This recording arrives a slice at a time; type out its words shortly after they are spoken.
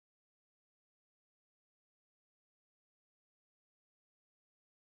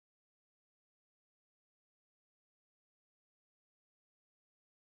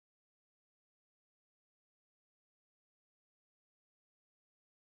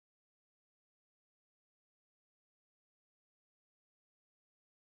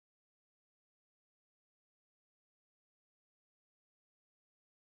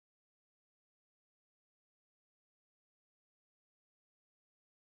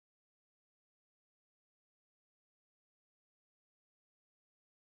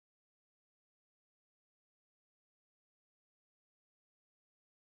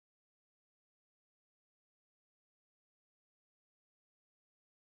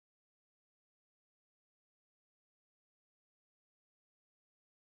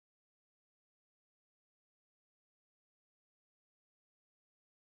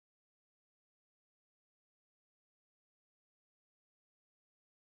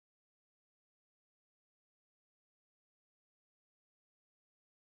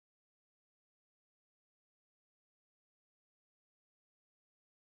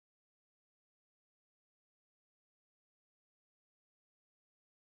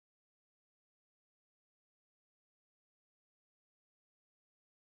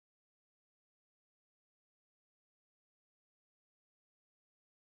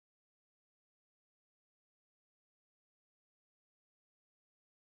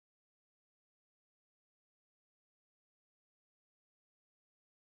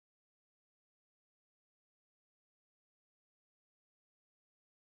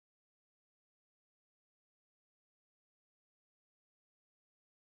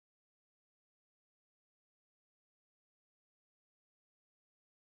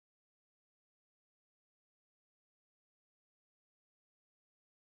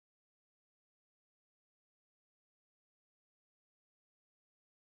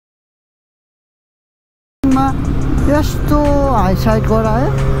स्टार्टिङमा यस्तो high side गरायो।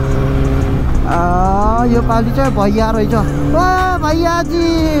 यो पालि चाहिँ भैया रहेछ। ओ भैयाजी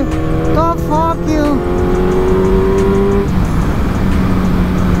त फक यु।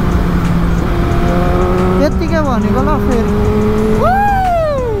 यत्तिकै भनेको ल फेरि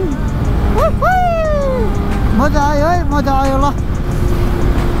मजा आयो है, मजा आयो ल।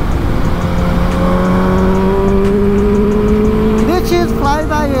 दिस इज फ्लाइ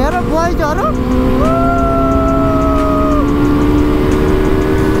बाई हेर बोइजहरू।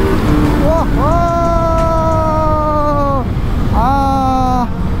 ओहो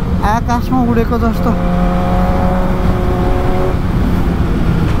आकाशमा उडेको जस्तो।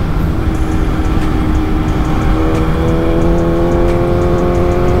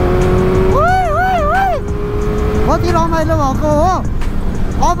 कति रमाइलो भएको हो।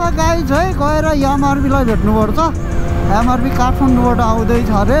 अब गाइज है गएर एमआरबीलाई भेट्नुपर्छ। एमआरबी काठमाडौँबाट आउँदैछ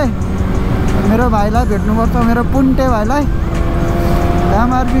अरे। मेरो भाइलाई भेट्नुपर्छ, मेरो पुन्टे भाइलाई।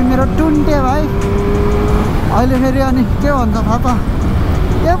 एमआरबी मेरो टुन्टे भाइ। अहिले फेरि अनि के भन्छ थाहा त,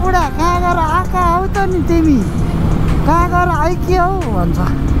 ए बुढा कहाँ गएर आएका हौ त नि तिमी, कहाँ गएर आइके हौ भन्छ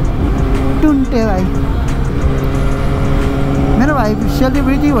टुन्टे भाइ। मेरो भाइ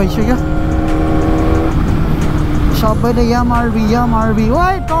सेलिब्रिटी भइसक्यो। सबैले एमआरबी एमआरबी।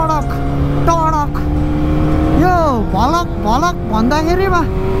 ओइ टडक टडक। यो भलक भलक भन्दाखेरिमा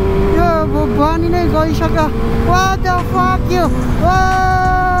यो बानी नै गइसक्यो। What the fuck you?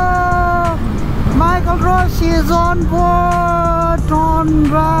 Michael Rossi is on board. Turn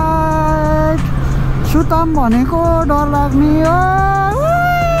right. सुताम भनेको डर लाग्ने हो।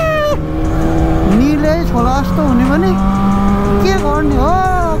 निलै छोला जस्तो हुने पनि के गर्ने हो।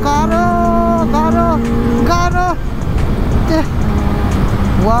 गाह्रो गाह्रो गाह्रो।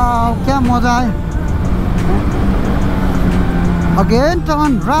 वाउ क्या मजा आयो। Again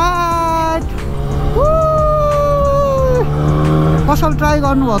turn right. कसरी ट्राई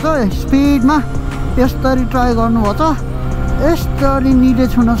गर्नुभयो त स्पिडमा यसरी ट्राई गर्नुभयो त यसरी निले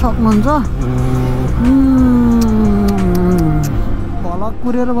छुन सक्नुहुन्छ। भलक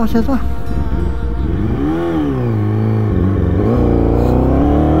कुरेर बसेछ।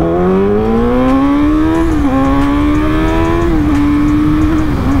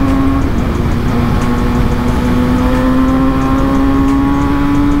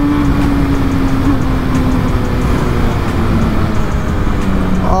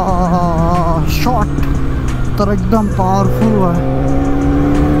 तर एकदम पावरफुल भयो।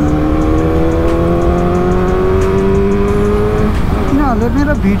 यिनीहरूले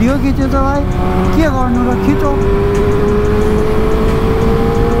मेरो भिडियो खिचेछ भाइ, के गर्नु र खिचो।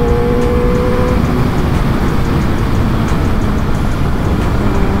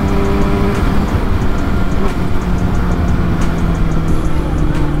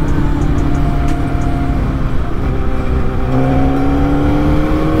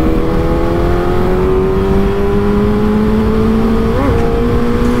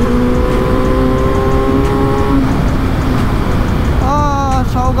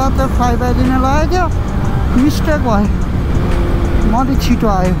 फ्लाइ बाई दिन लाग्यो थियो, मिस्टेक भयो। म अलि छिटो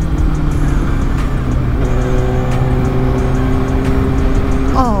आयो।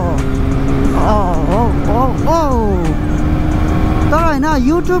 तर होइन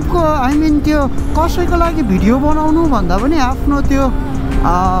युट्युबको आई मिन त्यो कसैको लागि भिडियो बनाउनु भन्दा पनि आफ्नो त्यो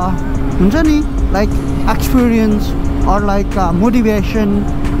हुन्छ नि like experience or like motivation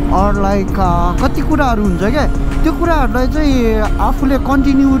or like कति कुराहरू हुन्छ क्या, त्यो कुराहरूलाई चाहिँ आफूले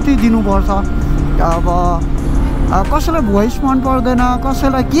कन्टिन्युटी दिनुपर्छ। अब कसैलाई भोइस मन पर्दैन,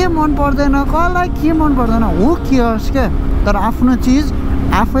 कसैलाई के मन पर्दैन, कसलाई के मन पर्दैन, हु केयर्स क्या। तर आफ्नो चिज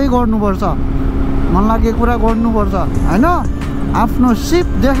आफै गर्नुपर्छ, मन लागेको कुरा गर्नुपर्छ होइन। आफ्नो सिप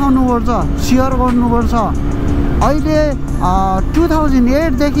देखाउनुपर्छ, सेयर गर्नुपर्छ। अहिले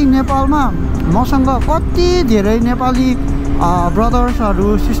 2008देखि नेपालमा मसँग कति धेरै नेपाली ब्रदर्सहरू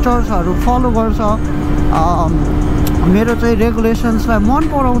सिस्टर्सहरू फलो गर्छ। मेरो चाहिँ रेगुलेसन्सलाई मन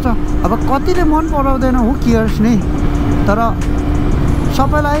पराउँछ। अब कतिले मन पराउँदैन, हु केयर्स नै। तर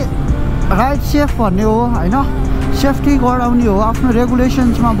सबैलाई राइट सेफ भन्ने हो होइन, सेफ्टी गराउने हो, आफ्नो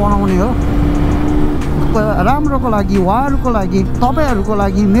रेगुलेसन्समा बनाउने हो, राम्रोको लागि, उहाँहरूको लागि, तपाईँहरूको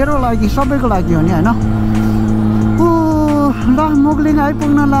लागि, मेरो लागि, सबैको लागि हो नि होइन। ल मुगलिङ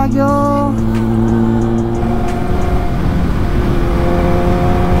आइपुग्न लाग्यो।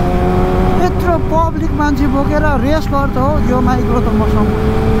 यत्रो पब्लिक मान्छे बोकेर रेस गर्छ हो यो माइक्रो त मसँग।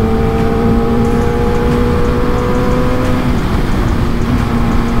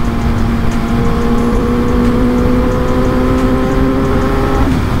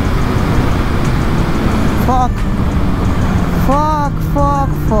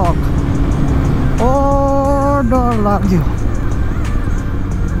 Fuck. Oh डर लाग्यो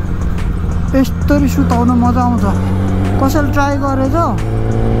यस्तरी सुताउन मजा आउँछ कसैले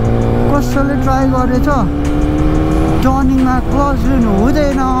ट्राई गरेछ टर्निङमा क्लच लिनु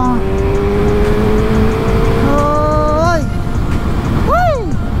हुँदैन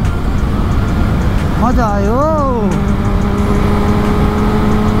मजा आयो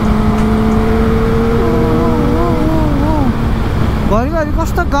घरिघरि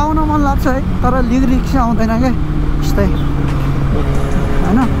कस्तो गाउन मन लाग्छ है तर लिरिक्स चाहिँ आउँदैन क्या यस्तै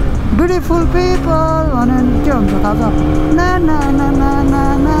होइन ब्युटिफुल पिपल भने के हुन्छ थाहा छ ना ना ना ना ना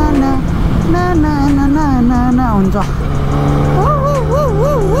ना ना ना ना ना ना ना ना हुन्छ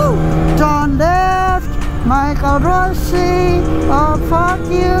Turn left Michael Rossi oh fuck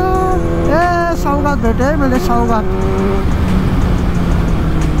you ए सौगात भेटेँ है मैले सौगात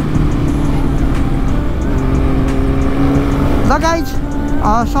ल गाइज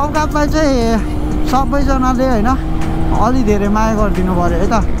सौगातलाई चाहिँ सबैजनाले होइन अलि धेरै माया गरिदिनु पऱ्यो है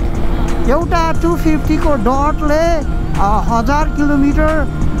त एउटा 250 को डटले 1000 किलोमिटर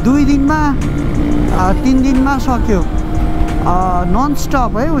 2 दिनमा 3 दिनमा सक्यो नन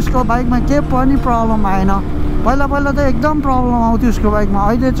स्टप है उसको बाइकमा केही पनि प्रब्लम आएन पहिला त एकदम प्रब्लम आउँथ्यो उसको बाइकमा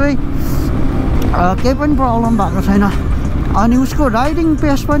अहिले चाहिँ केही पनि प्रब्लम भएको छैन अनि उसको राइडिङ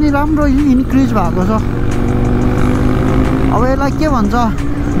पेस पनि राम्रो इन्क्रिज भएको छ अब यसलाई के भन्छ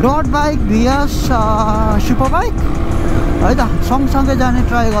dot bike VS super bike है त सँगसँगै जाने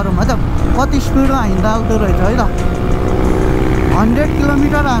ट्राई गरौँ है त कति स्पिडमा हिँड्दो रहेछ है त 100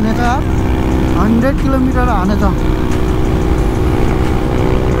 किलोमिटर हानेछ यार 100 किलोमिटर हानेछ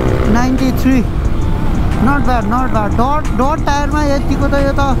 93 नट ब्याड डट टायरमा यतिको त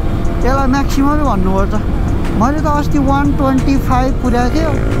यो त यसलाई म्याक्सिममै भन्नुपर्छ मैले त अस्ति 125 पुर्याएको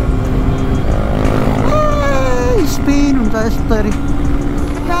थियो स्पिन हुन्छ यस्तरी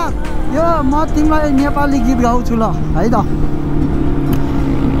यो म तिमीलाई नेपाली गीत गाउँछु ल है त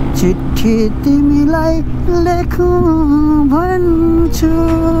चिठी तिमीलाई लेखौँ भन्छु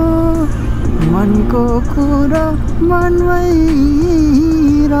मनको कुरा मनमै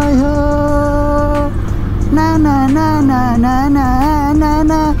रह्यो ना ना ना ना ना ना ना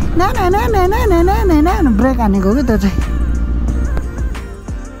ना ना ना ना ना ना ना ना ना ना ब्रेक हानेको कि त्यो चाहिँ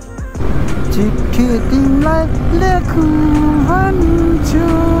चिठी तिमीलाई लेखौँ भन्छु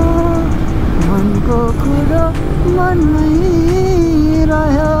मनको कुरा मनमै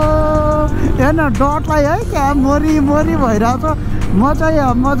रह्यो हेर्न डटलाई है क्या मोरी भइरहेछ म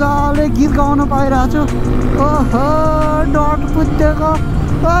चाहिँ मजाले गीत गाउन पाइरहेको छु ओहो डट कुदेको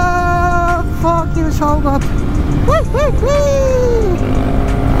फक यु सौगात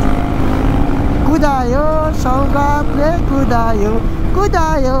कुदायो सौगातले कुदायो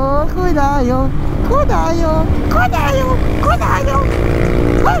कुदायो कुदायो कुदायो कुदायो कुदायो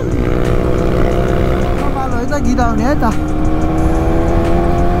कपाल है त गीत आउने है त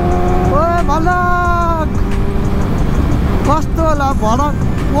ओ भलक कस्तो होला भलक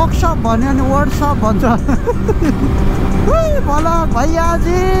वर्कसप भन्यो अनि वर्कसप भन्छ भलक भैया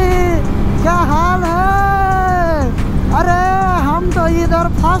जी क्या हाल है अरे हम तो इधर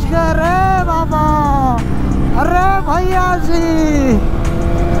फंस गए रे बाबा अरे भैया जी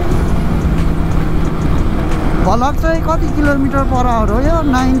भलक चाहिँ कति किलोमिटर पर आवर हो यो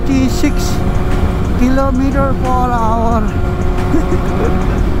 96 किलोमिटर पर आवर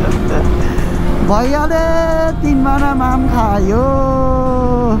भैयाले 3 महिना माम खायो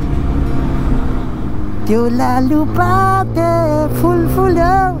त्यो लालु पाते फुल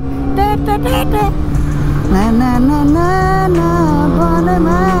टे टे टे टे ना ना ना ना ना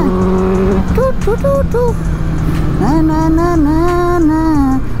बनमा टु टु टु टु ना ना ना ना ना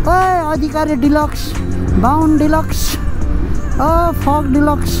ओए अधिकारी deluxe bound deluxe oh fuck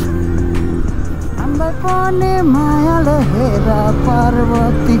deluxe हामीलाई पनि मायाले हेर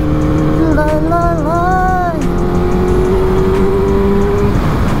पार्वती लै लै लै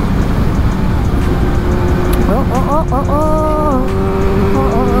ओ ओ ओ ओ ओ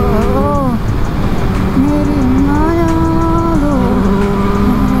ओ मेरी मायालु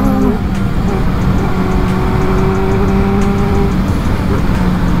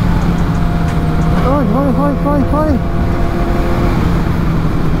Hoi.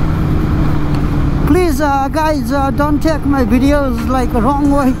 Please guys don't take my videos like a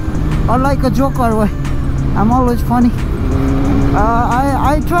wrong way or like a joker way. I'm always funny.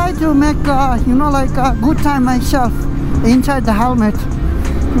 I try to make you know like a good time myself inside the helmet.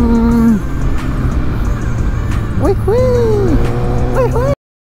 Wee.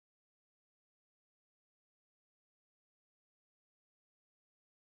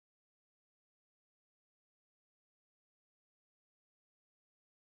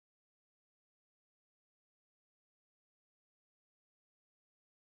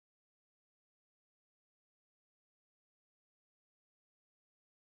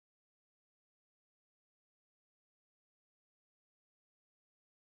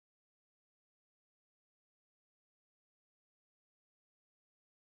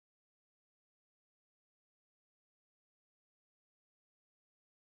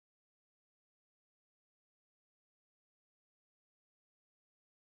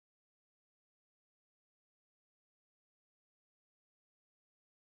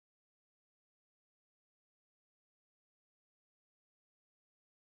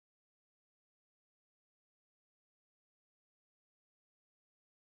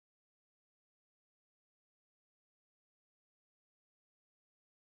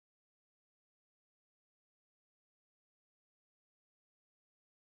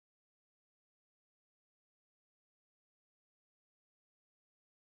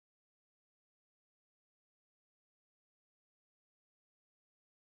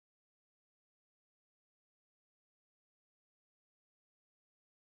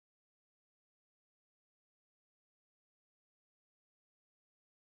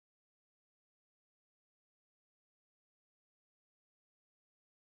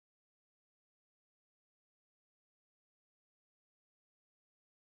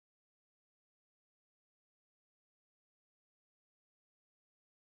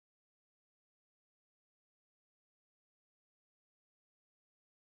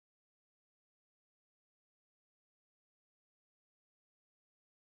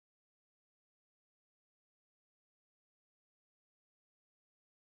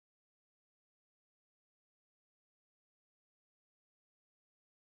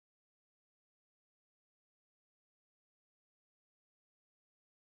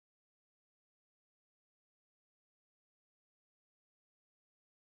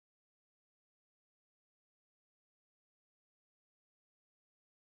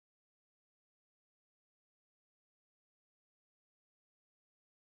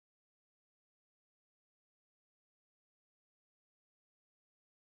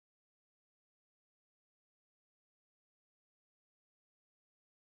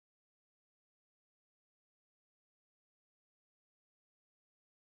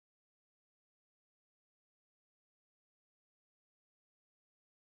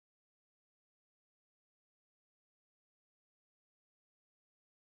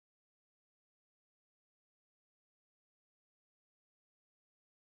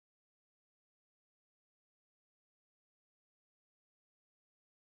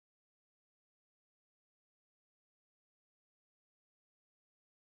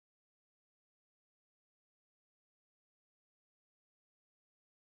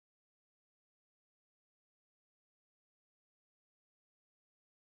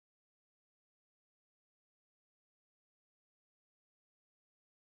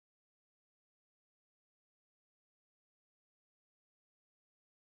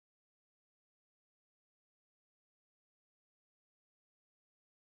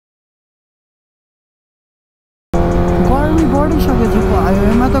 बढिसकेको छु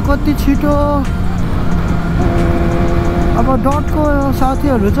हाइवेमा त कति छिटो। अब डटको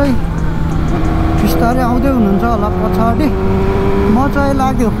साथीहरू चाहिँ बिस्तारै आउँदै हुनुहुन्छ होला पछाडि, मजा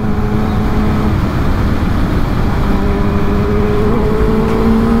लाग्यो।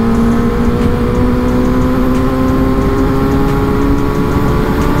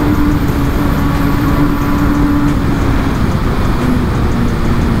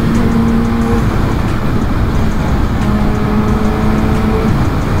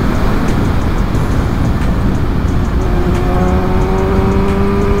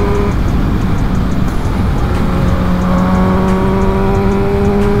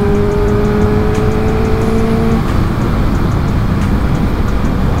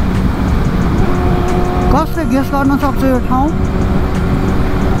 गेस गर्न सक्छ यो ठाउँ।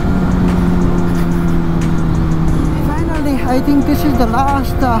 Finally, I think this is the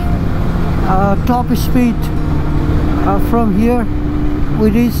last top speed. From here we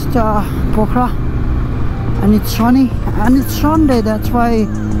reached Pokhara, and it's sunny and it's Sunday. That's why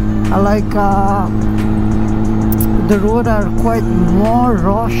I like the road are quite more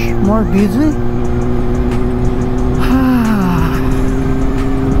rush, more busy.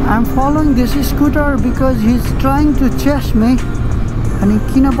 I'm following this scooter because he's trying to chase me. And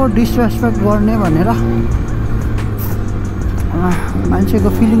किन पो disrespect गर्ने भनेर मान्छेको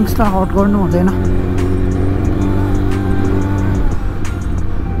फिलिङ्सलाई hurt गर्नु हुँदैन।